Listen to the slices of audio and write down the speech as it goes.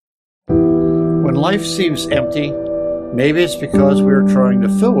life seems empty, maybe it's because we're trying to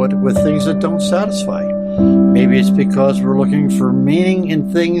fill it with things that don't satisfy. Maybe it's because we're looking for meaning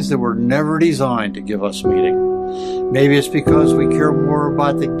in things that were never designed to give us meaning. Maybe it's because we care more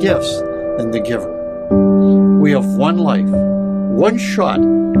about the gifts than the giver. We have one life, one shot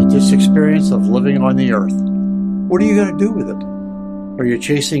at this experience of living on the earth. What are you going to do with it? Are you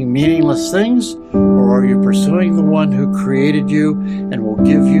chasing meaningless things, or are you pursuing the one who created you and will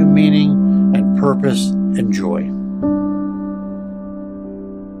give you meaning and purpose and joy?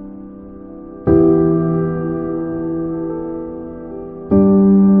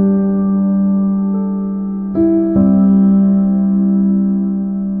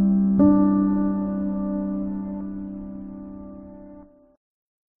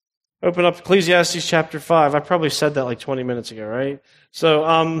 Open up Ecclesiastes chapter 5. I probably said that like 20 minutes ago, right?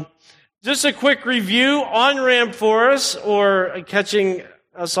 So just a quick review, on-ramp for us, or catching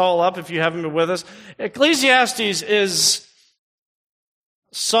us all up if you haven't been with us. Ecclesiastes is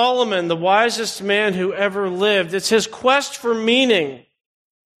Solomon, the wisest man who ever lived. It's his quest for meaning.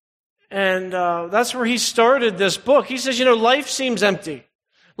 And that's where he started this book. He says, life seems empty.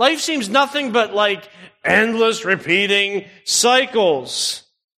 Life seems nothing but like endless repeating cycles.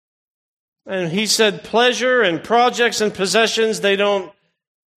 And he said pleasure and projects and possessions, they don't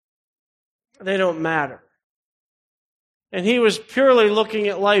matter. And he was purely looking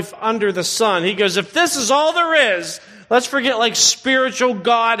at life under the sun. He goes, if this is all there is, let's forget like spiritual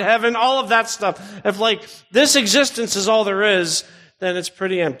God, heaven, all of that stuff. If like this existence is all there is, then it's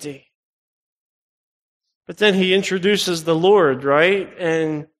pretty empty. But then he introduces the Lord, right?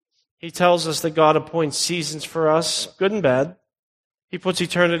 And he tells us that God appoints seasons for us, good and bad. He puts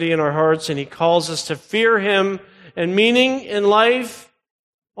eternity in our hearts, and he calls us to fear him. And meaning in life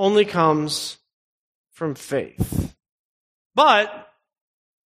only comes from faith. But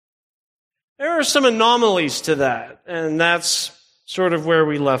there are some anomalies to that, and that's sort of where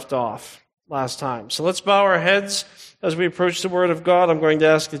we left off last time. So let's bow our heads as we approach the Word of God. I'm going to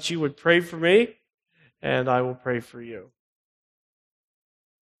ask that you would pray for me, and I will pray for you.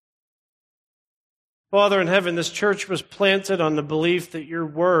 Father in heaven, this church was planted on the belief that your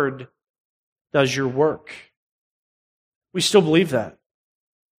word does your work. We still believe that.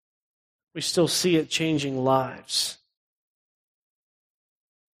 We still see it changing lives.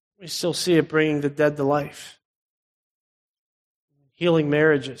 We still see it bringing the dead to life, healing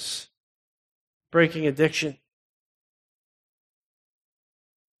marriages, breaking addiction.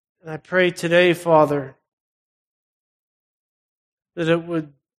 And I pray today, Father, that it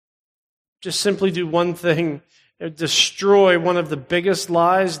would just simply do one thing, destroy one of the biggest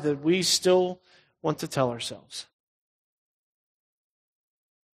lies that we still want to tell ourselves.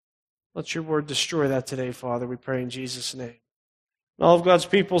 Let your word destroy that today, Father, we pray in Jesus' name. And all of God's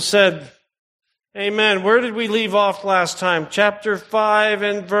people said, amen. Where did we leave off last time? Chapter 5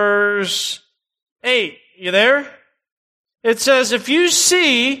 and verse 8. You there? It says, if you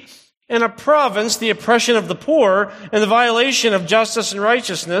see in a province the oppression of the poor and the violation of justice and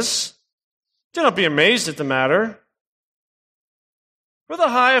righteousness, do not be amazed at the matter. For the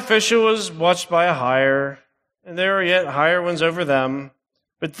high official was watched by a higher, and there are yet higher ones over them.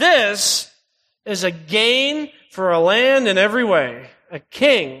 But this is a gain for a land in every way, a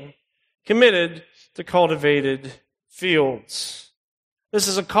king committed to cultivated fields. This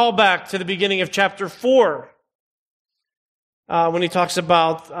is a callback to the beginning of chapter 4, when he talks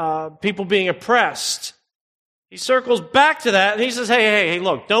about people being oppressed. He circles back to that and he says, hey,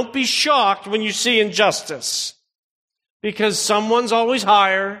 look, don't be shocked when you see injustice. Because someone's always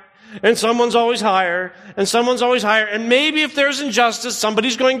higher, and someone's always higher, and someone's always higher. And maybe if there's injustice,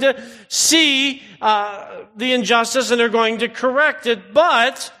 somebody's going to see the injustice and they're going to correct it.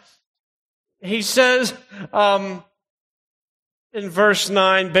 But he says in verse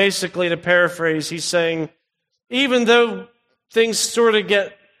 9, basically to paraphrase, he's saying, even though things sort of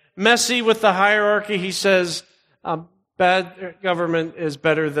get messy with the hierarchy, he says, bad government is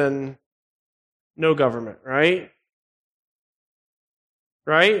better than no government, right?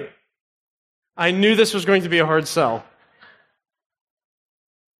 Right? I knew this was going to be a hard sell.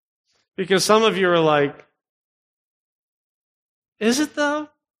 Because some of you are like, is it though?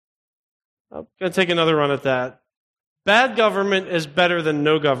 I'm going to take another run at that. Bad government is better than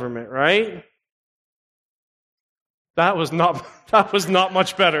no government, right? That was not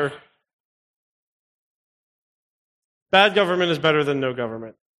much better. Bad government is better than no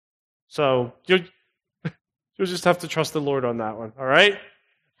government. So you'll just have to trust the Lord on that one, all right?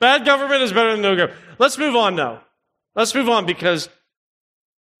 Bad government is better than no government. Let's move on now. Let's move on because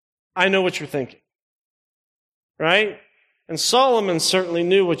I know what you're thinking, right? And Solomon certainly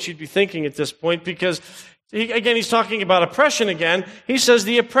knew what you'd be thinking at this point, because, he's talking about oppression again. He says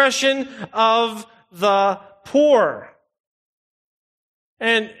the oppression of the poor.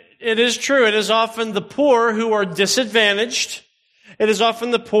 And it is true. It is often the poor who are disadvantaged. It is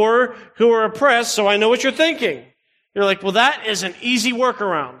often the poor who are oppressed. So I know what you're thinking. You're like, well, that is an easy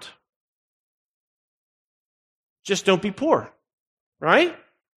workaround. Just don't be poor. Right?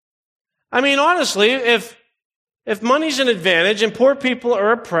 I mean, honestly, if money's an advantage and poor people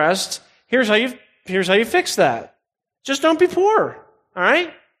are oppressed, here's how you fix that. Just don't be poor. All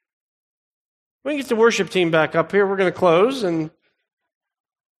right? We can get the worship team back up here. We're going to close.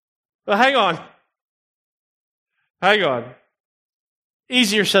 But hang on.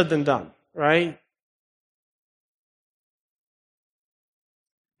 Easier said than done, right?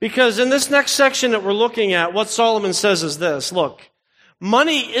 Because in this next section that we're looking at, what Solomon says is this. Look,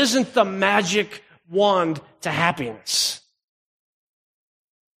 money isn't the magic wand to happiness.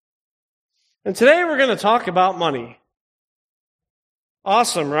 And today we're going to talk about money.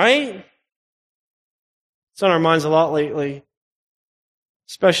 Awesome, right? It's on our minds a lot lately.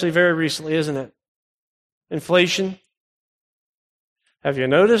 Especially very recently, isn't it? Inflation. Have you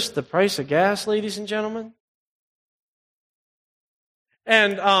noticed the price of gas, ladies and gentlemen?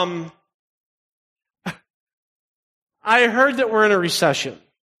 And I heard that we're in a recession.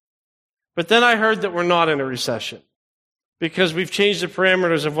 But then I heard that we're not in a recession. Because we've changed the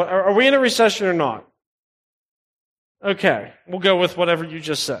parameters of what... Are we in a recession or not? Okay, we'll go with whatever you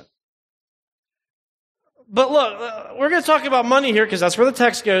just said. But look, we're going to talk about money here because that's where the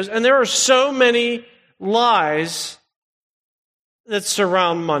text goes. And there are so many lies that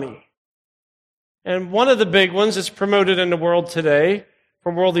surround money. And one of the big ones that's promoted in the world today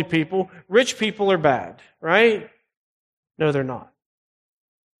from worldly people, rich people are bad, right? No, they're not.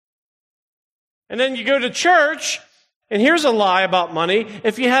 And then you go to church, and here's a lie about money.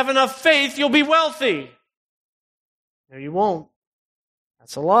 If you have enough faith, you'll be wealthy. No, you won't.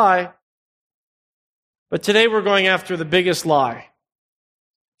 That's a lie. But today we're going after the biggest lie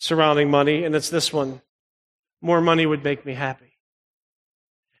surrounding money, and it's this one. More money would make me happy.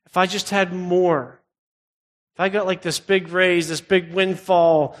 If I just had more, if I got like this big raise, this big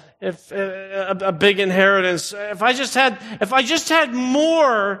windfall, if a big inheritance, if I just had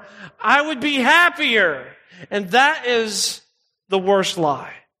more, I would be happier. And that is the worst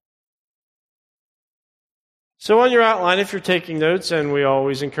lie. So on your outline, if you're taking notes, and we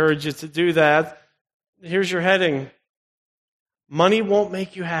always encourage you to do that, here's your heading. Money won't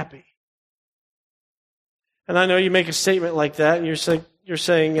make you happy. And I know you make a statement like that, and you're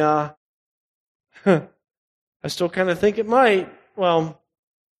saying, I still kind of think it might. Well,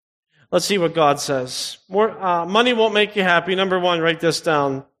 let's see what God says. Money won't make you happy. Number one, write this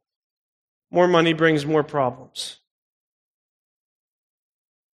down. More money brings more problems.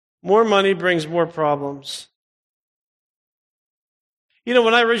 More money brings more problems. You know,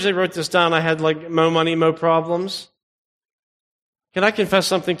 when I originally wrote this down, I had like mo money, mo problems. Can I confess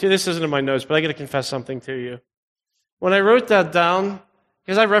something to you? This isn't in my notes, but I got to confess something to you. When I wrote that down,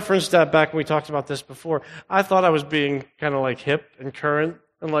 because I referenced that back when we talked about this before, I thought I was being kind of like hip and current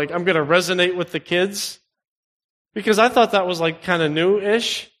and like I'm going to resonate with the kids because I thought that was like kind of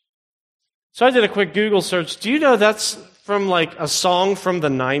new-ish. So I did a quick Google search. Do you know that's from like a song from the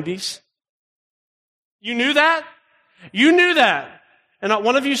 90s? You knew that? You knew that. And not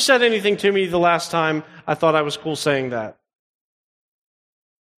one of you said anything to me the last time I thought I was cool saying that.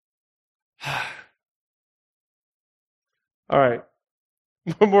 All right.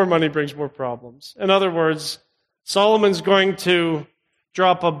 More money brings more problems. In other words, Solomon's going to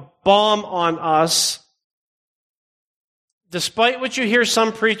drop a bomb on us. Despite what you hear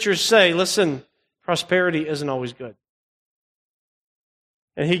some preachers say, listen, prosperity isn't always good.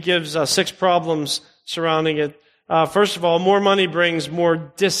 And he gives 6 problems surrounding it. First of all, more money brings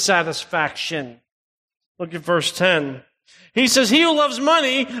more dissatisfaction. Look at verse 10. He says, he who loves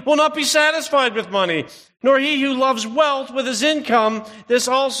money will not be satisfied with money, nor he who loves wealth with his income. This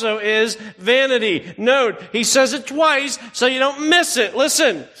also is vanity. Note, he says it twice so you don't miss it.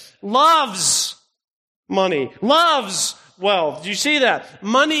 Listen, loves money, loves wealth. Do you see that?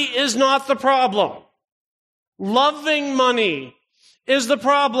 Money is not the problem. Loving money is the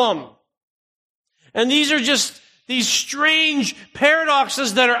problem. And these are just these strange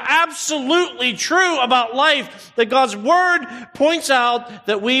paradoxes that are absolutely true about life that God's Word points out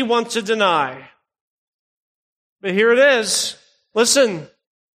that we want to deny. But here it is. Listen,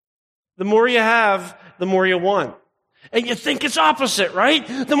 the more you have, the more you want. And you think it's opposite, right?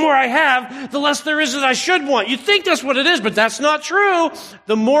 The more I have, the less there is that I should want. You think that's what it is, but that's not true.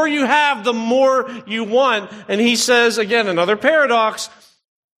 The more you have, the more you want. And he says, again, another paradox,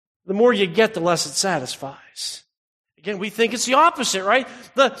 the more you get, the less it satisfies. Again, we think it's the opposite, right?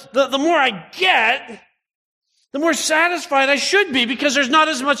 The more I get, the more satisfied I should be because there's not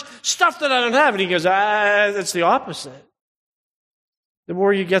as much stuff that I don't have. And he goes, that's the opposite. The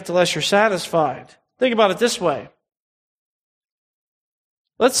more you get, the less you're satisfied. Think about it this way.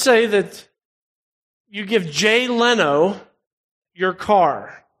 Let's say that you give Jay Leno your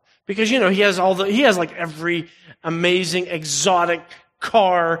car because, he has like every amazing exotic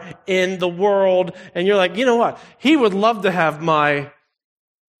car in the world. And you're like, you know what? He would love to have my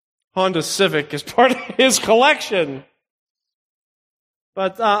Honda Civic as part of his collection.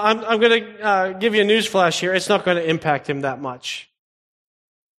 But I'm going to give you a news flash here. It's not going to impact him that much.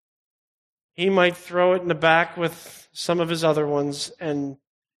 He might throw it in the back with some of his other ones and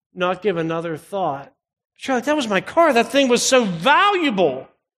not give another thought. Sure, that was my car. That thing was so valuable.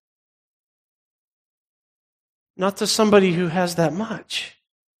 Not to somebody who has that much.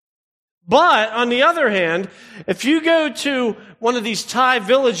 But, on the other hand, if you go to one of these Thai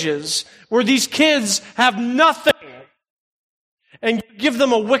villages where these kids have nothing and you give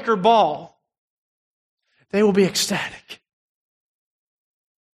them a wicker ball, they will be ecstatic.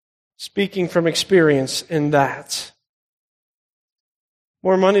 Speaking from experience in that.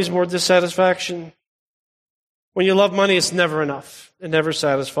 More money is more dissatisfaction. When you love money, it's never enough. It never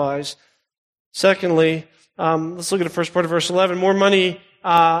satisfies. Secondly, let's look at the first part of verse 11. More money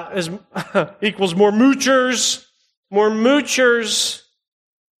equals more moochers. More moochers.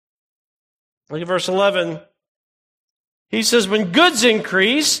 Look at verse 11. He says, when goods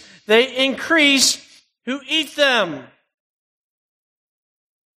increase, they increase who eat them.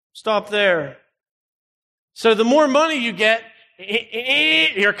 Stop there. So the more money you get,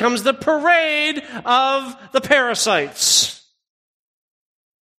 here comes the parade of the parasites.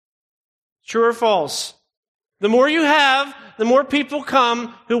 True or false? The more you have, the more people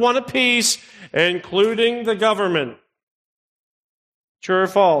come who want a piece, including the government. True or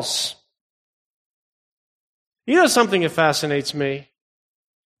false? You know something that fascinates me?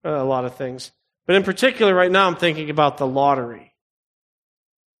 A lot of things. But in particular, right now, I'm thinking about the lottery.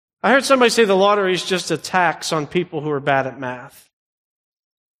 I heard somebody say the lottery is just a tax on people who are bad at math.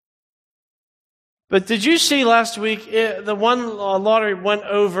 But did you see last week, the one lottery went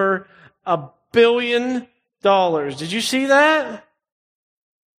over $1 billion. Did you see that?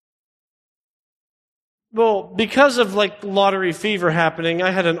 Well, because of lottery fever happening,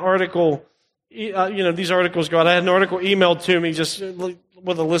 I had an article, these articles go out. I had an article emailed to me just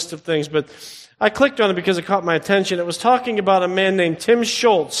with a list of things, but I clicked on it because it caught my attention. It was talking about a man named Tim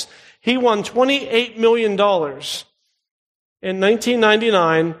Schultz. He won $28 million in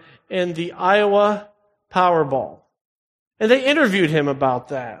 1999 in the Iowa Powerball. And they interviewed him about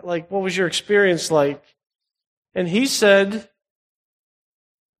that. What was your experience like? And he said,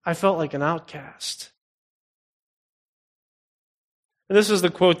 I felt like an outcast. And this is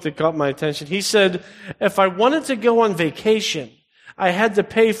the quote that caught my attention. He said, if I wanted to go on vacation, I had to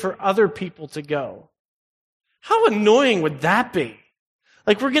pay for other people to go. How annoying would that be?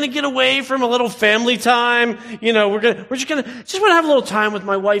 We're going to get away from a little family time. We're just want to have a little time with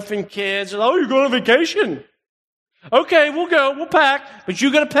my wife and kids. Oh, you're going on vacation? Okay, we'll go. We'll pack. But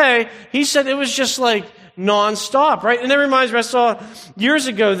you got to pay. He said it was just nonstop, right? And that reminds me, I saw years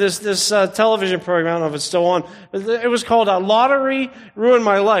ago this television program. I don't know if it's still on. It was called Lottery Ruined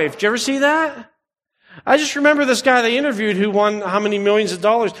My Life. Did you ever see that? I just remember this guy they interviewed who won how many millions of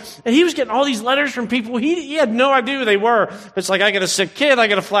dollars. And he was getting all these letters from people. He had no idea who they were. It's I got a sick kid. I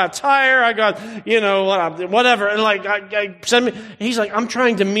got a flat tire. I got, whatever. And I send me. He's I'm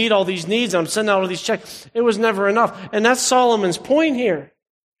trying to meet all these needs. And I'm sending out all these checks. It was never enough. And that's Solomon's point here.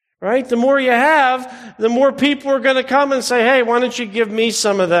 Right? The more you have, the more people are going to come and say, hey, why don't you give me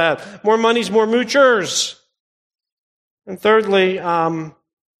some of that? More money's more moochers. And thirdly,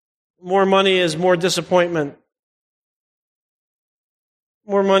 more money is more disappointment.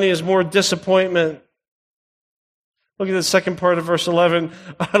 More money is more disappointment. Look at the second part of verse 11.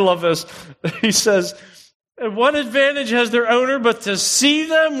 I love this. He says, and what advantage has their owner but to see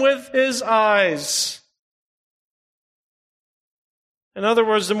them with his eyes? In other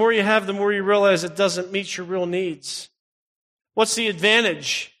words, the more you have, the more you realize it doesn't meet your real needs. What's the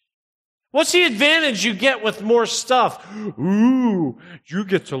advantage? What's the advantage you get with more stuff? Ooh, you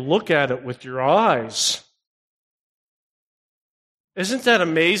get to look at it with your eyes. Isn't that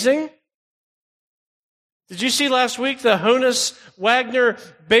amazing? Did you see last week the Honus Wagner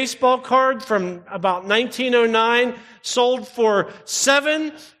baseball card from about 1909 sold for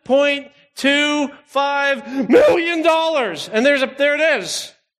 $7.25 million? And there it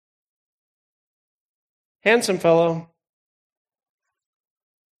is. Handsome fellow.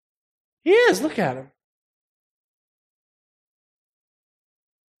 He is. Look at him.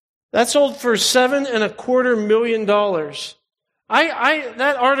 That sold for $7.25 million.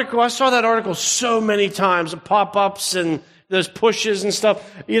 That article, I saw that article so many times, the pop-ups and those pushes and stuff.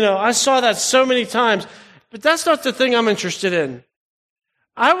 I saw that so many times. But that's not the thing I'm interested in.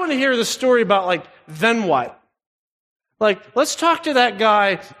 I want to hear the story about, then what? Let's talk to that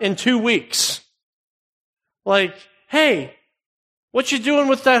guy in 2 weeks. Hey, what you doing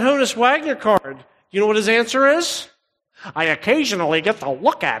with that Honus Wagner card? You know what his answer is? I occasionally get to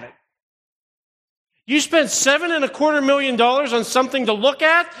look at it. You spent $7.25 million on something to look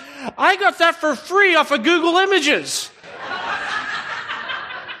at? I got that for free off of Google Images.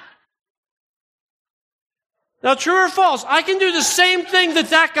 Now, true or false, I can do the same thing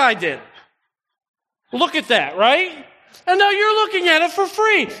that guy did. Look at that, right? And now you're looking at it for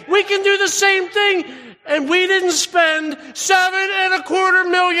free. We can do the same thing, and we didn't spend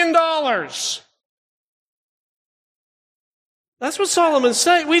 $7.25 million. That's what Solomon's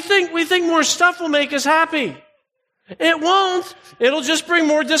saying. We think more stuff will make us happy. It won't. It'll just bring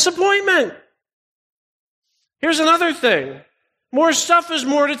more disappointment. Here's another thing. More stuff is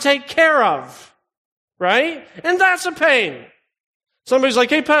more to take care of. Right? And that's a pain. Somebody's like,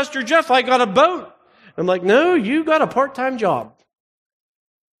 hey, Pastor Jeff, I got a boat. I'm like, no, you got a part-time job.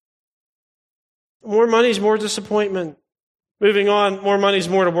 More money is more disappointment. Moving on, more money is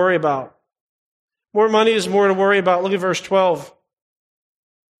more to worry about. More money is more to worry about. Look at verse 12.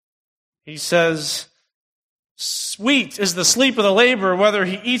 He says, sweet is the sleep of the laborer, whether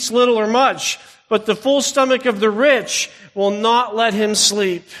he eats little or much, but the full stomach of the rich will not let him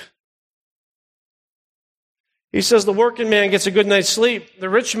sleep. He says the working man gets a good night's sleep. The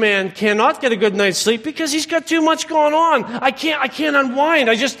rich man cannot get a good night's sleep because he's got too much going on. I can't unwind.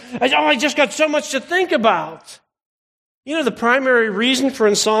 I just got so much to think about. You know the primary reason for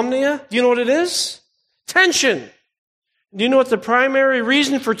insomnia? Do you know what it is? Tension. Do you know what the primary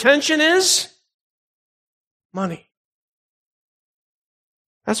reason for tension is? Money.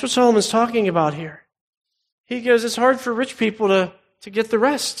 That's what Solomon's talking about here. He goes, it's hard for rich people to get the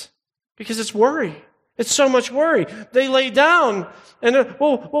rest because it's worry. It's so much worry. They lay down and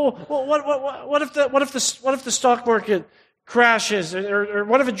what if the stock market crashes or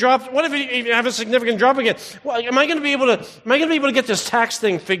what if it drops? What if you have a significant drop again? Well, am I going to be able to get this tax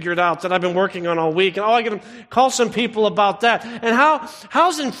thing figured out that I've been working on all week? And I got to call some people about that. And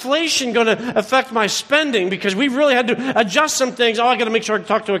how's inflation going to affect my spending? Because we really had to adjust some things. I got to make sure I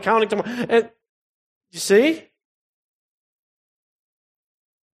talk to accounting tomorrow. And you see?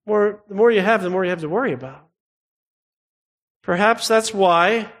 The more you have, the more you have to worry about. Perhaps that's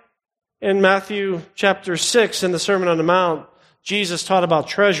why in Matthew chapter 6 in the Sermon on the Mount, Jesus taught about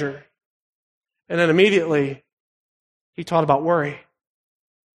treasure. And then immediately, he taught about worry.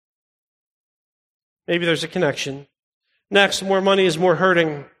 Maybe there's a connection. Next, more money is more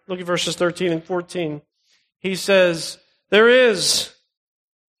hurting. Look at verses 13 and 14. He says, there is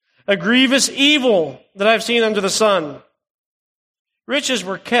a grievous evil that I've seen under the sun. Riches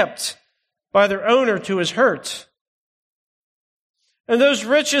were kept by their owner to his hurt. And those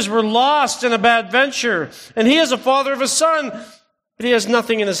riches were lost in a bad venture. And he is a father of a son, but he has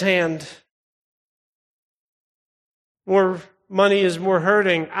nothing in his hand. More money is more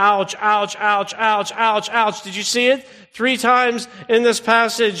hurting. Ouch, ouch, ouch, ouch, ouch, ouch. Did you see it? 3 times in this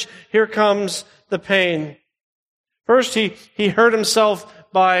passage, here comes the pain. First, he hurt himself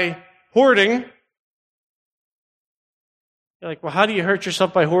by hoarding. You're like, well, how do you hurt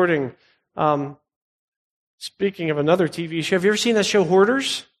yourself by hoarding? Speaking of another TV show, have you ever seen that show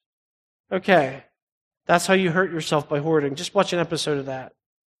Hoarders? Okay. That's how you hurt yourself by hoarding. Just watch an episode of that.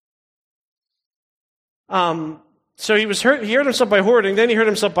 So he hurt himself by hoarding, then he hurt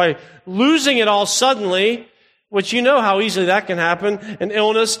himself by losing it all suddenly, which you know how easily that can happen. An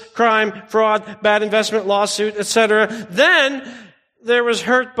illness, crime, fraud, bad investment, lawsuit, etc. Then there was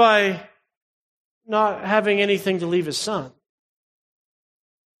hurt by not having anything to leave his son.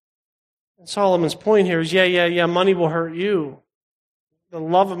 And Solomon's point here is, money will hurt you. The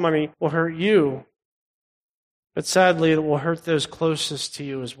love of money will hurt you. But sadly, it will hurt those closest to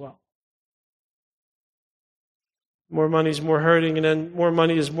you as well. More money is more hurting, and then more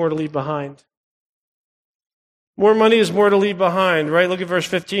money is more to leave behind. More money is more to leave behind, right? Look at verse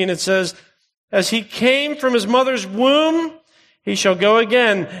 15. It says, as he came from his mother's womb, He shall go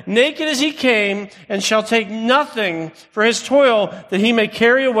again, naked as he came, and shall take nothing for his toil that he may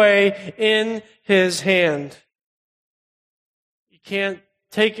carry away in his hand. You can't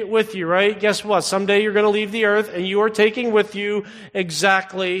take it with you, right? Guess what? Someday you're going to leave the earth, and you are taking with you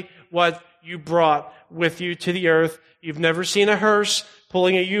exactly what you brought with you to the earth. You've never seen a hearse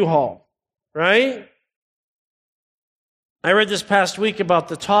pulling a U-Haul, right? I read this past week about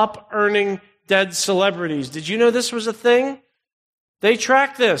the top earning dead celebrities. Did you know this was a thing? They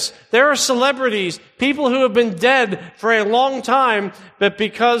track this. There are celebrities, people who have been dead for a long time, but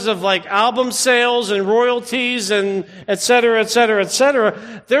because of like album sales and royalties and et cetera,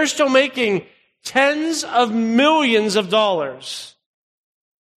 they're still making tens of millions of dollars.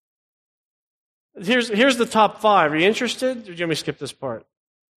 Here's the top 5. Are you interested? Or do you want me to skip this part?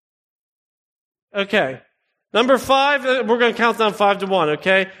 Okay. Number 5, we're going to count down 5 to 1,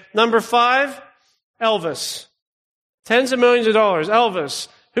 okay? Number 5, Elvis. Tens of millions of dollars. Elvis.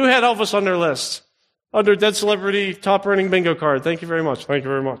 Who had Elvis on their list? Under dead celebrity, top earning bingo card. Thank you very much. Thank you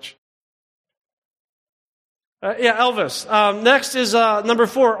very much. Elvis. Next is number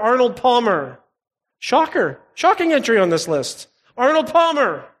 4, Arnold Palmer. Shocker. Shocking entry on this list. Arnold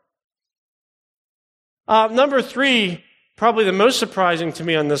Palmer. Number 3, probably the most surprising to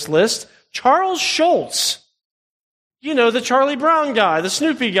me on this list, Charles Schultz. You know, the Charlie Brown guy, the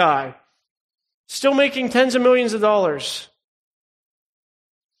Snoopy guy. Still making tens of millions of dollars.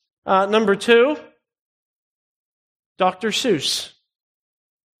 Number 2, Dr. Seuss.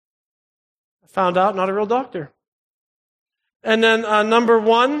 I found out, not a real doctor. And then number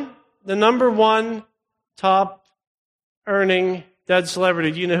 1, the number 1 top earning dead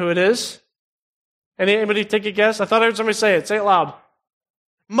celebrity. Do you know who it is? Anybody take a guess? I thought I heard somebody say it. Say it loud.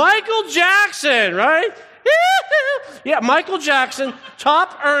 Michael Jackson, right? Yeah, Michael Jackson,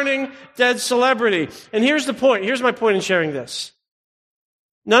 top earning dead celebrity. And here's the point. Here's my point in sharing this.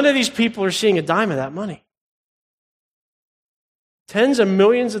 None of these people are seeing a dime of that money. Tens of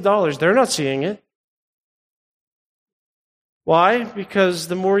millions of dollars. They're not seeing it. Why? Because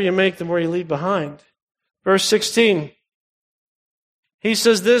the more you make, the more you leave behind. Verse 16. He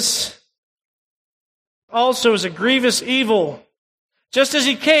says this also is a grievous evil. Just as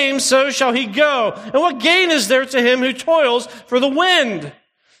he came, so shall he go. And what gain is there to him who toils for the wind?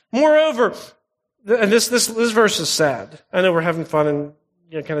 Moreover, and this verse is sad. I know we're having fun and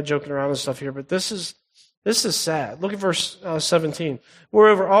kind of joking around and stuff here, but this is sad. Look at verse 17.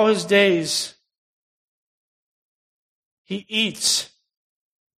 Moreover, all his days he eats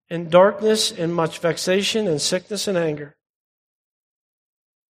in darkness and much vexation and sickness and anger.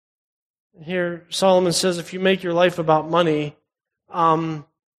 And here Solomon says, if you make your life about money,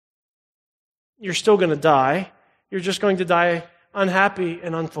 you're still going to die. You're just going to die unhappy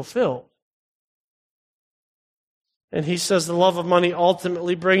and unfulfilled. And he says the love of money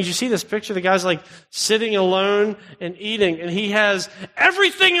ultimately brings, you see this picture, the guy's like sitting alone and eating, and he has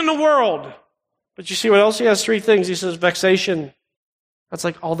everything in the world. But you see what else? He has 3 things. He says vexation. That's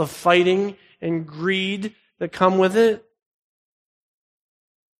like all the fighting and greed that come with it.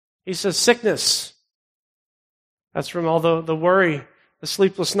 He says sickness. That's from all the worry, the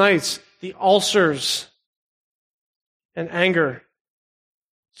sleepless nights, the ulcers, and anger.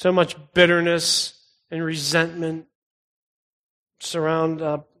 So much bitterness and resentment surround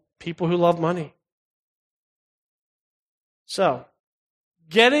people who love money. So,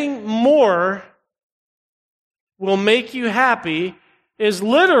 getting more will make you happy is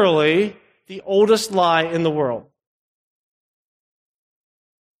literally the oldest lie in the world.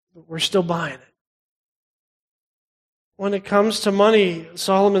 But we're still buying it. When it comes to money,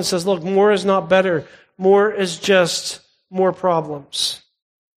 Solomon says, look, more is not better. More is just more problems.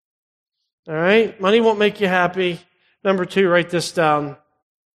 All right? Money won't make you happy. Number 2, write this down.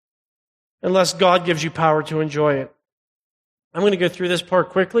 Unless God gives you power to enjoy it. I'm going to go through this part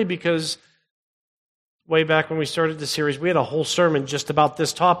quickly because way back when we started the series, we had a whole sermon just about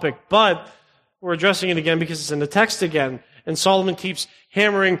this topic, but we're addressing it again because it's in the text again. And Solomon keeps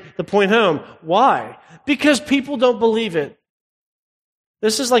hammering the point home. Why? Because people don't believe it.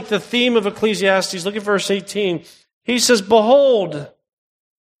 This is like the theme of Ecclesiastes. Look at verse 18. He says, behold,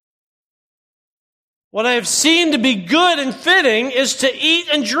 what I have seen to be good and fitting is to eat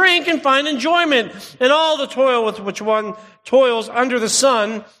and drink and find enjoyment, and all the toil with which one toils under the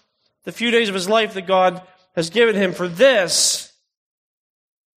sun, the few days of his life that God has given him. For this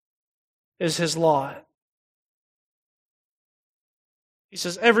is his lot. He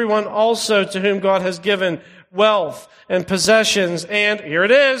says, everyone also to whom God has given wealth and possessions and, here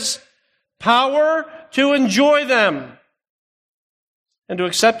it is, power to enjoy them and to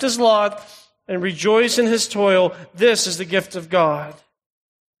accept his lot and rejoice in his toil. This is the gift of God.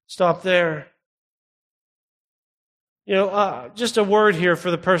 Stop there. Just a word here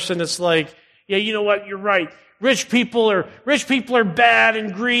for the person that's like, yeah, you know what, you're right. Rich people are bad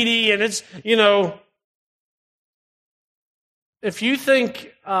and greedy, and it's, if you think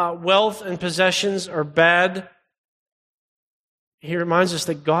wealth and possessions are bad, he reminds us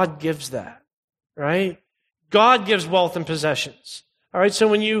that God gives that, right? God gives wealth and possessions. All right, so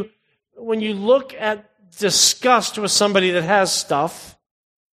when you look at disgust with somebody that has stuff,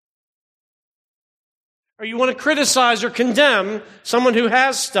 or you want to criticize or condemn someone who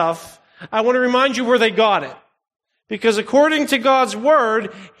has stuff, I want to remind you where they got it. Because according to God's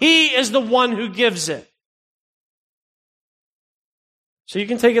word, he is the one who gives it. So you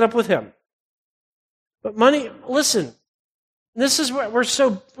can take it up with him. But money, listen, this is what we're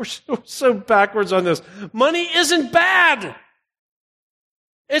so backwards on this. Money isn't bad.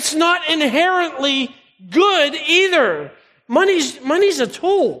 It's not inherently good either. Money's a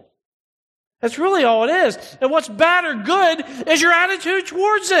tool. That's really all it is. And what's bad or good is your attitude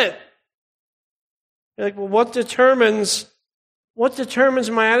towards it. You're like, well, what determines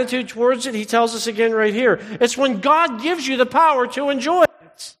my attitude towards it? He tells us again right here. It's when God gives you the power to enjoy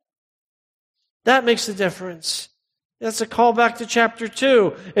it. That makes the difference. That's a call back to chapter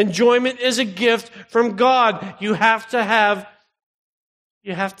 2. Enjoyment is a gift from God. You have to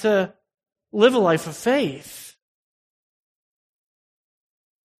live a life of faith.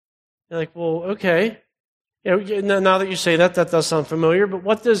 You're like, well, okay. Now that you say that does sound familiar, but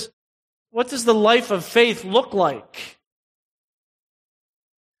what does the life of faith look like?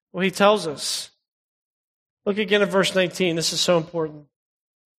 Well, he tells us. Look again at verse 19. This is so important.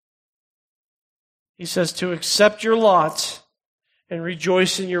 He says to accept your lot and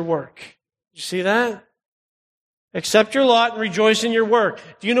rejoice in your work. You see that? Accept your lot and rejoice in your work.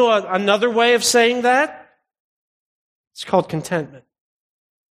 Do you know another way of saying that? It's called contentment.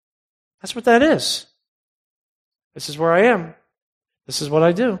 That's what that is. This is where I am. This is what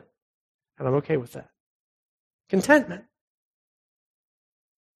I do. And I'm okay with that. Contentment.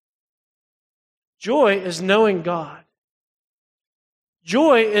 Joy is knowing God.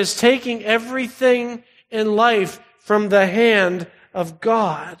 Joy is taking everything in life from the hand of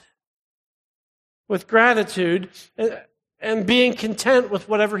God with gratitude and being content with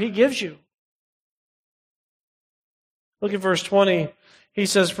whatever he gives you. Look at verse 20. He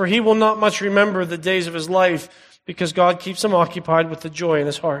says, for he will not much remember the days of his life because God keeps him occupied with the joy in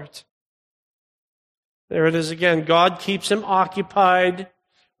his heart. There it is again. God keeps him occupied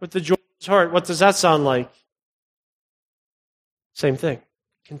with the joy in his heart. What does that sound like? Same thing.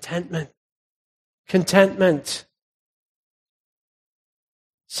 Contentment. Contentment.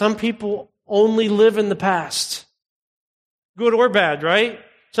 Some people only live in the past. Good or bad, right?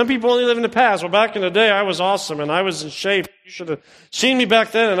 Some people only live in the past. Well, back in the day, I was awesome and I was in shape. You should have seen me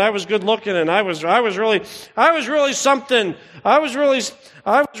back then, and I was good looking, and I was really something. I was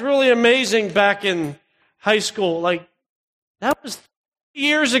really amazing back in high school. Like, that was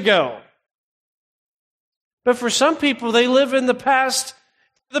years ago. But for some people, they live in the past,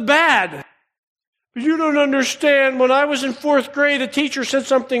 the bad. But you don't understand. When I was in 4th grade, a teacher said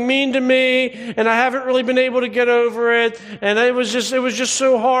something mean to me, and I haven't really been able to get over it. And it was just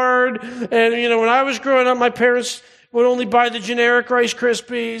so hard. And when I was growing up, my parents would only buy the generic Rice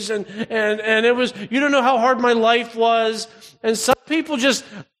Krispies, and it was, you don't know how hard my life was. And some people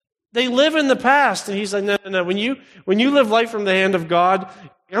they live in the past. And he's like, no. When you live life from the hand of God,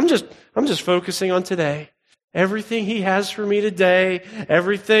 I'm just focusing on today. Everything he has for me today,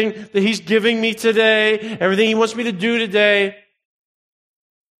 everything that he's giving me today, everything he wants me to do today,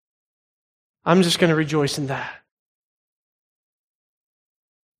 I'm just going to rejoice in that.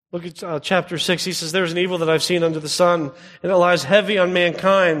 Look at chapter 6. He says, there's an evil that I've seen under the sun, and it lies heavy on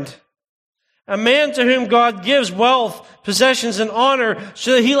mankind. A man to whom God gives wealth, possessions, and honor,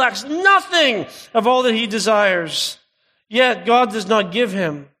 so that he lacks nothing of all that he desires. Yet God does not give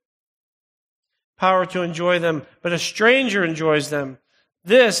him power to enjoy them, but a stranger enjoys them.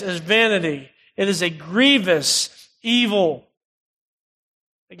 This is vanity. It is a grievous evil.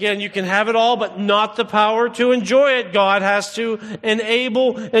 Again, you can have it all, but not the power to enjoy it. God has to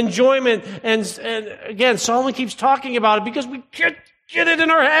enable enjoyment. And again, Solomon keeps talking about it because we can't get it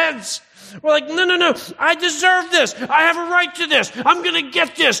in our heads. We're like, no, I deserve this. I have a right to this. I'm going to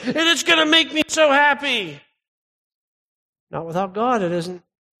get this, and it's going to make me so happy. Not without God, it isn't.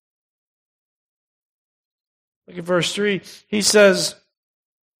 Look at verse 3. He says,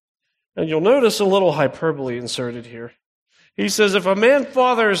 and you'll notice a little hyperbole inserted here. He says, if a man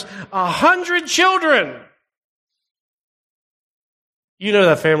fathers 100 children, You know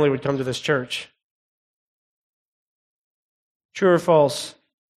that family would come to this church. True or false?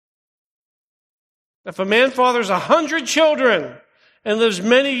 If a man fathers 100 children and lives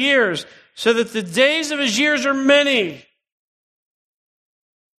many years, so that the days of his years are many,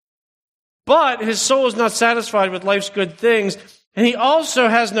 but his soul is not satisfied with life's good things, and he also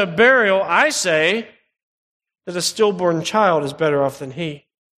has no burial, I say that a stillborn child is better off than he.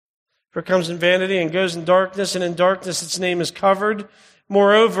 For it comes in vanity and goes in darkness, and in darkness its name is covered.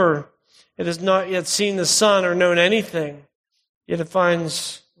 Moreover, it has not yet seen the sun or known anything, yet it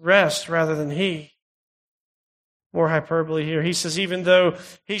finds rest rather than he. More hyperbole here. He says, even though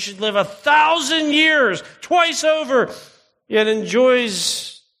he should live 1,000 years, twice over, yet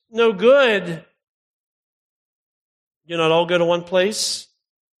enjoys no good. Do not all go to one place?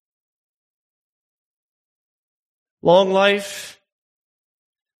 Long life,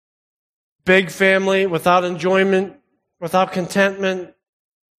 big family, without enjoyment, without contentment.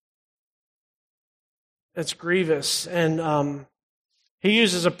 It's grievous. And he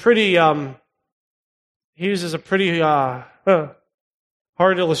uses a pretty hard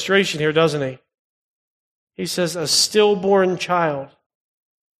illustration here, doesn't he? He says a stillborn child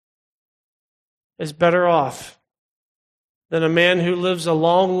is better off than a man who lives a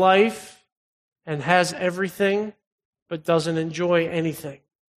long life and has everything but doesn't enjoy anything.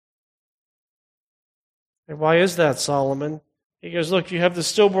 And why is that, Solomon? He goes, look, you have the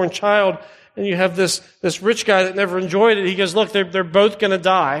stillborn child and you have this rich guy that never enjoyed it. He goes, look, they're both going to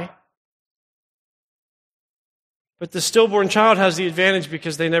die. But the stillborn child has the advantage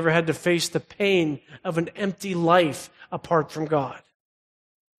because they never had to face the pain of an empty life apart from God.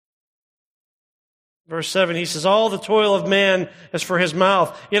 Verse 7, he says, all the toil of man is for his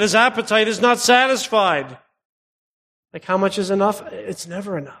mouth, yet his appetite is not satisfied. Like, how much is enough? It's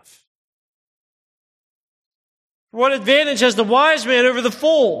never enough. What advantage has the wise man over the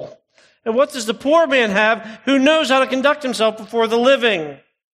fool? And what does the poor man have who knows how to conduct himself before the living?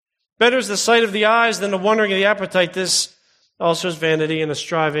 Better is the sight of the eyes than the wandering of the appetite. This also is vanity and a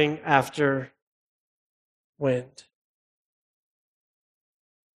striving after wind.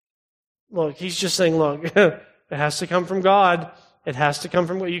 Look, he's just saying, look, it has to come from God. It has to come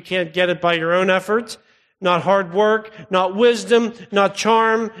from what you can't get it by your own effort. Not hard work, not wisdom, not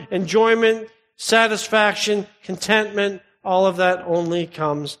charm, enjoyment, satisfaction, contentment. All of that only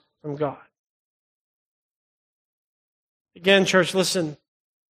comes from God. Again, church, listen.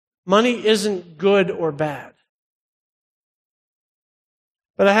 Money isn't good or bad.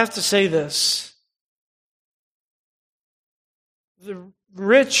 But I have to say this. The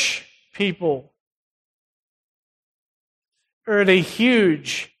rich people are at a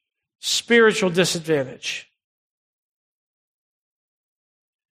huge spiritual disadvantage,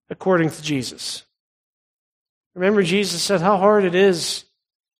 according to Jesus. Remember, Jesus said how hard it is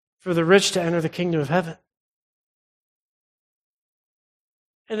for the rich to enter the kingdom of heaven.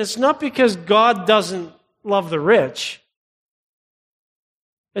 And it's not because God doesn't love the rich.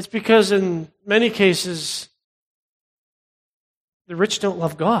 It's because in many cases, the rich don't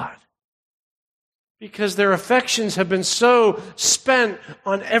love God. Because their affections have been so spent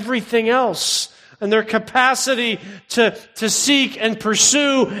on everything else. And their capacity to seek and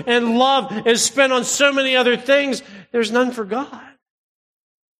pursue and love is spent on so many other things. There's none for God.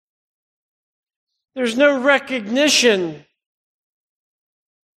 There's no recognition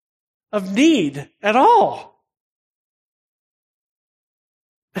of need at all.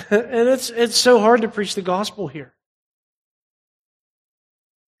 And it's so hard to preach the gospel here.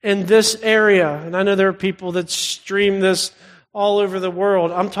 In this area, and I know there are people that stream this all over the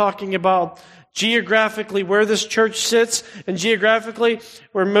world. I'm talking about geographically where this church sits and geographically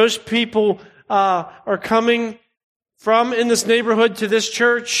where most people are coming from in this neighborhood to this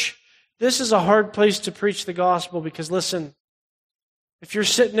church. This is a hard place to preach the gospel because, listen, if you're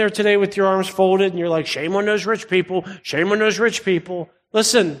sitting there today with your arms folded and you're like, shame on those rich people, shame on those rich people,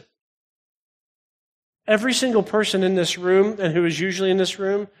 listen, every single person in this room and who is usually in this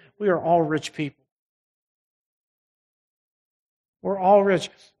room, we are all rich people. We're all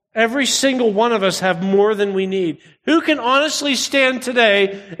rich. Every single one of us have more than we need. Who can honestly stand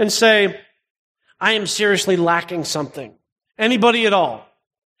today and say, I am seriously lacking something? Anybody at all?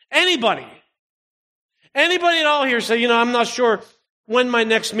 Anybody? Anybody at all here say, I'm not sure when my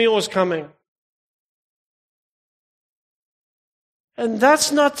next meal is coming? And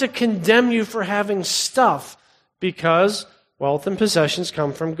that's not to condemn you for having stuff, because wealth and possessions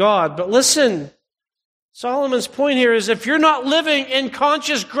come from God. But listen, Solomon's point here is if you're not living in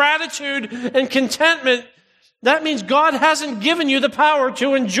conscious gratitude and contentment, that means God hasn't given you the power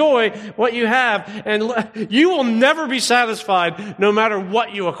to enjoy what you have. And you will never be satisfied no matter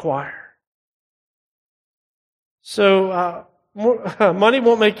what you acquire. So, money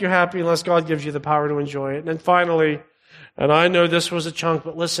won't make you happy unless God gives you the power to enjoy it. And then finally, and I know this was a chunk,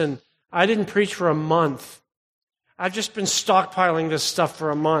 but listen, I didn't preach for a month. I've just been stockpiling this stuff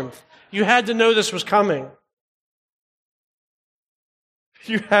for a month. You had to know this was coming.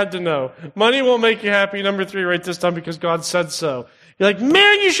 You had to know. Money won't make you happy. Number 3, right this time, because God said so. You're like,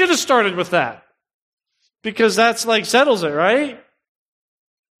 man, you should have started with that. Because that's like settles it, right?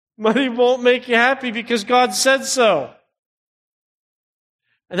 Money won't make you happy because God said so.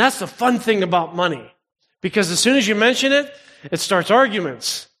 And that's the fun thing about money. Because as soon as you mention it, it starts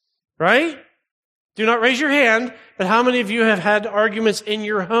arguments, right? Do not raise your hand, but how many of you have had arguments in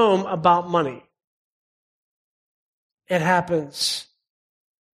your home about money? It happens.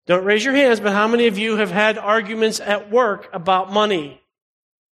 Don't raise your hands, but how many of you have had arguments at work about money?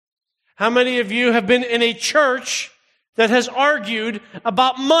 How many of you have been in a church that has argued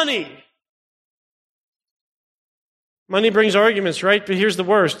about money? Money brings arguments, right? But here's the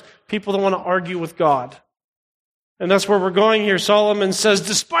worst. People don't want to argue with God. And that's where we're going here. Solomon says,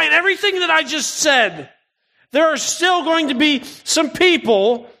 despite everything that I just said, there are still going to be some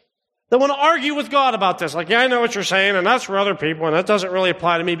people that want to argue with God about this. Like, yeah, I know what you're saying, and that's for other people, and that doesn't really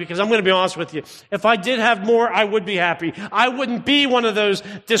apply to me, because I'm going to be honest with you. If I did have more, I would be happy. I wouldn't be one of those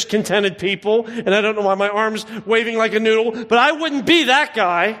discontented people, and I don't know why my arm's waving like a noodle, but I wouldn't be that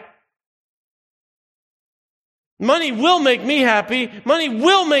guy. Money will make me happy. Money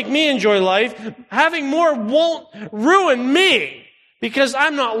will make me enjoy life. Having more won't ruin me, because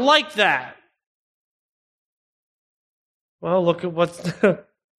I'm not like that. Well, look at what...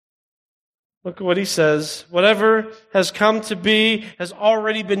 Look at what he says. Whatever has come to be has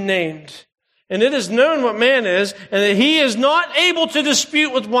already been named. And it is known what man is, and that he is not able to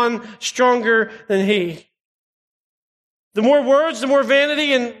dispute with one stronger than he. The more words, the more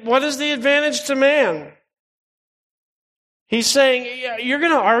vanity, and what is the advantage to man? He's saying, you're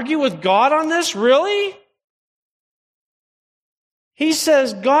going to argue with God on this? Really? He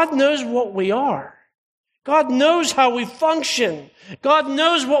says, God knows what we are. God knows how we function. God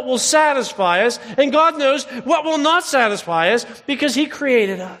knows what will satisfy us, and God knows what will not satisfy us, because He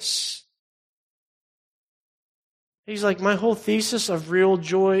created us. He's like, my whole thesis of real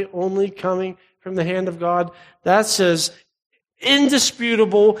joy only coming from the hand of God, that's as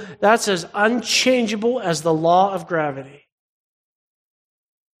indisputable, that's as unchangeable as the law of gravity.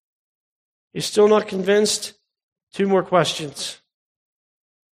 You're still not convinced? 2 more questions.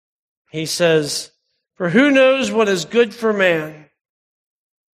 He says, for who knows what is good for man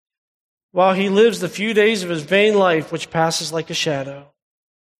while he lives the few days of his vain life, which passes like a shadow?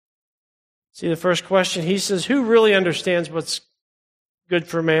 See the first question? He says, who really understands what's good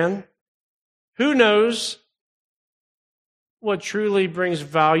for man? Who knows what truly brings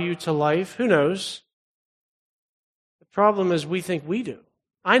value to life? Who knows? The problem is we think we do.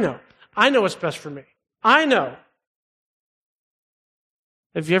 I know. I know what's best for me. I know.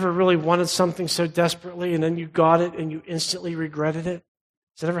 Have you ever really wanted something so desperately and then you got it and you instantly regretted it?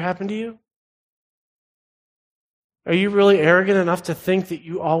 Has that ever happened to you? Are you really arrogant enough to think that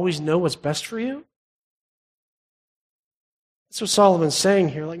you always know what's best for you? That's what Solomon's saying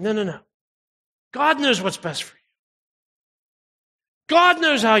here. Like, no. God knows what's best for you. God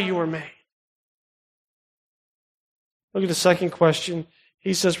knows how you were made. Look at the second question.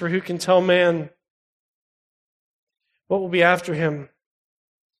 He says, for who can tell man what will be after him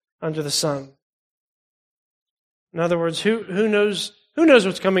under the sun? In other words, who knows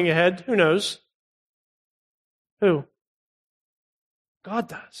what's coming ahead? Who knows? Who? God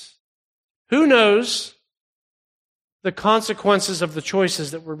does. Who knows the consequences of the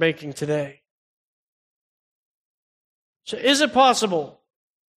choices that we're making today? So is it possible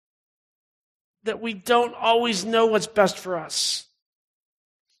that we don't always know what's best for us?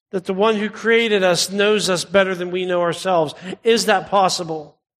 That the one who created us knows us better than we know ourselves? Is that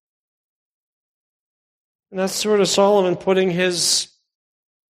possible? And that's sort of Solomon putting his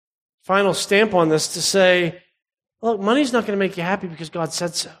final stamp on this to say, look, money's not going to make you happy because God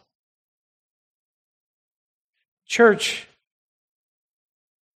said so. Church,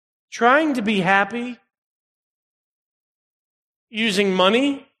 trying to be happy using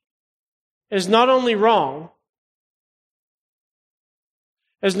money is not only wrong,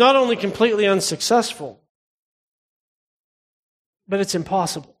 is not only completely unsuccessful, but it's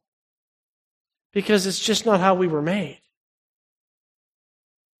impossible. Because it's just not how we were made.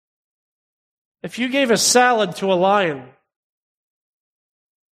 If you gave a salad to a lion,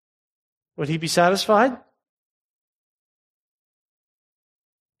 would he be satisfied?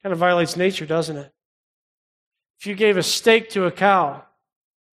 Kind of violates nature, doesn't it? If you gave a steak to a cow,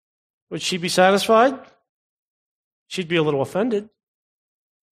 would she be satisfied? She'd be a little offended.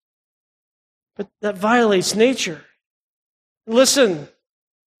 But that violates nature. Listen,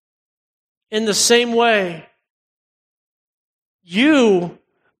 in the same way, you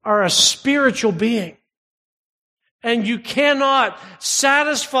are a spiritual being. And you cannot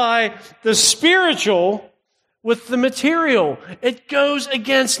satisfy the spiritual with the material. It goes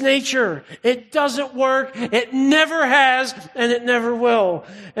against nature. It doesn't work. It never has, and it never will.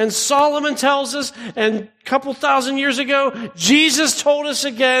 And Solomon tells us, and a couple thousand years ago, Jesus told us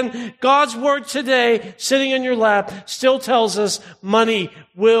again, God's word today, sitting in your lap, still tells us money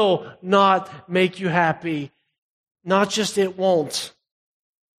will not make you happy. Not just it won't,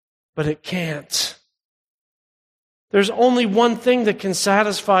 but it can't. There's only one thing that can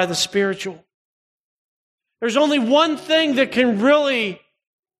satisfy the spiritual. There's only one thing that can really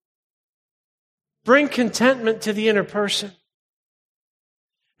bring contentment to the inner person.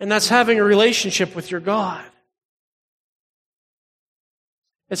 And that's having a relationship with your God.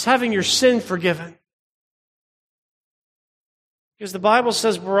 It's having your sin forgiven. Because the Bible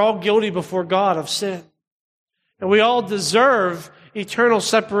says we're all guilty before God of sin. And we all deserve eternal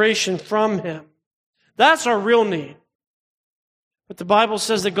separation from Him. That's our real need. But the Bible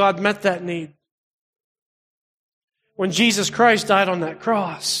says that God met that need when Jesus Christ died on that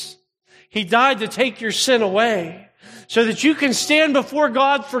cross. He died to take your sin away so that you can stand before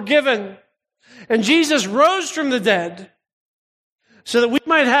God forgiven. And Jesus rose from the dead so that we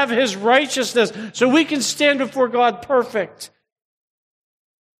might have His righteousness, so we can stand before God perfect.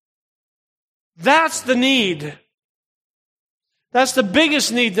 That's the need. That's the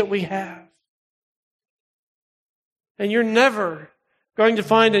biggest need that we have. And you're never going to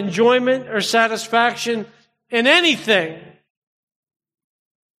find enjoyment or satisfaction in anything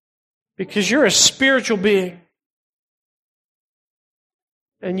because you're a spiritual being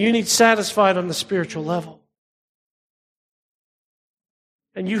and you need satisfied on the spiritual level.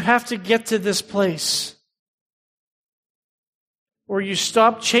 And you have to get to this place where you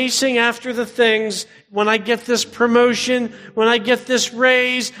stop chasing after the things. When I get this promotion, when I get this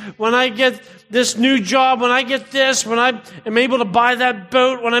raise, when I get this new job, when I get this, when I am able to buy that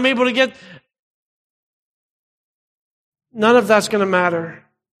boat, when I'm able to get... None of that's going to matter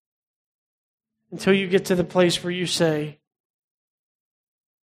until you get to the place where you say,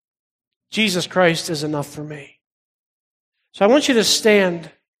 Jesus Christ is enough for me. So I want you to stand.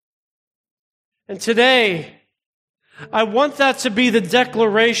 And today, I want that to be the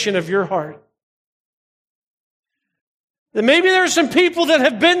declaration of your heart. That maybe there are some people that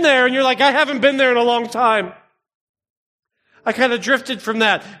have been there and you're like, I haven't been there in a long time. I kind of drifted from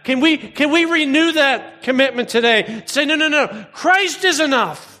that. Can we renew that commitment today? Say, no. Christ is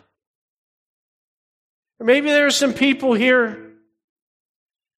enough. Or maybe there are some people here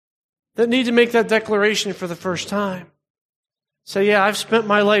that need to make that declaration for the first time. Say, yeah, I've spent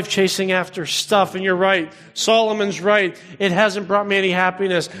my life chasing after stuff, and you're right. Solomon's right. It hasn't brought me any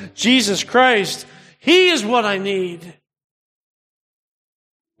happiness. Jesus Christ, He is what I need.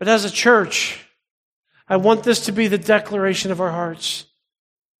 But as a church, I want this to be the declaration of our hearts.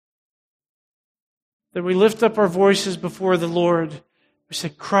 That we lift up our voices before the Lord. We say,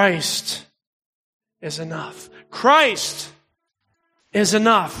 Christ is enough. Christ is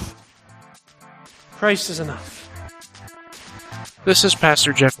enough. Christ is enough. This is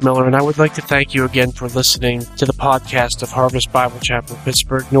Pastor Jeff Miller, and I would like to thank you again for listening to the podcast of Harvest Bible Chapel,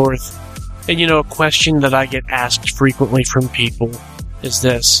 Pittsburgh North. And a question that I get asked frequently from people is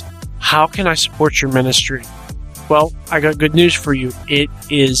this: how can I support your ministry? Well, I got good news for you. It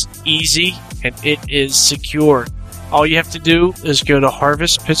is easy and it is secure. All you have to do is go to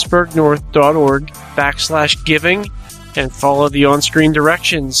harvestpittsburghnorth.org/giving and follow the on-screen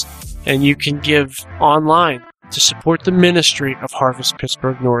directions, and you can give online to support the ministry of Harvest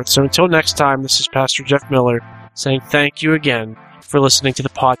Pittsburgh North. So until next time, this is Pastor Jeff Miller saying thank you again for listening to the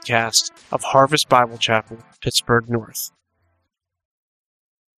podcast of Harvest Bible Chapel, Pittsburgh North.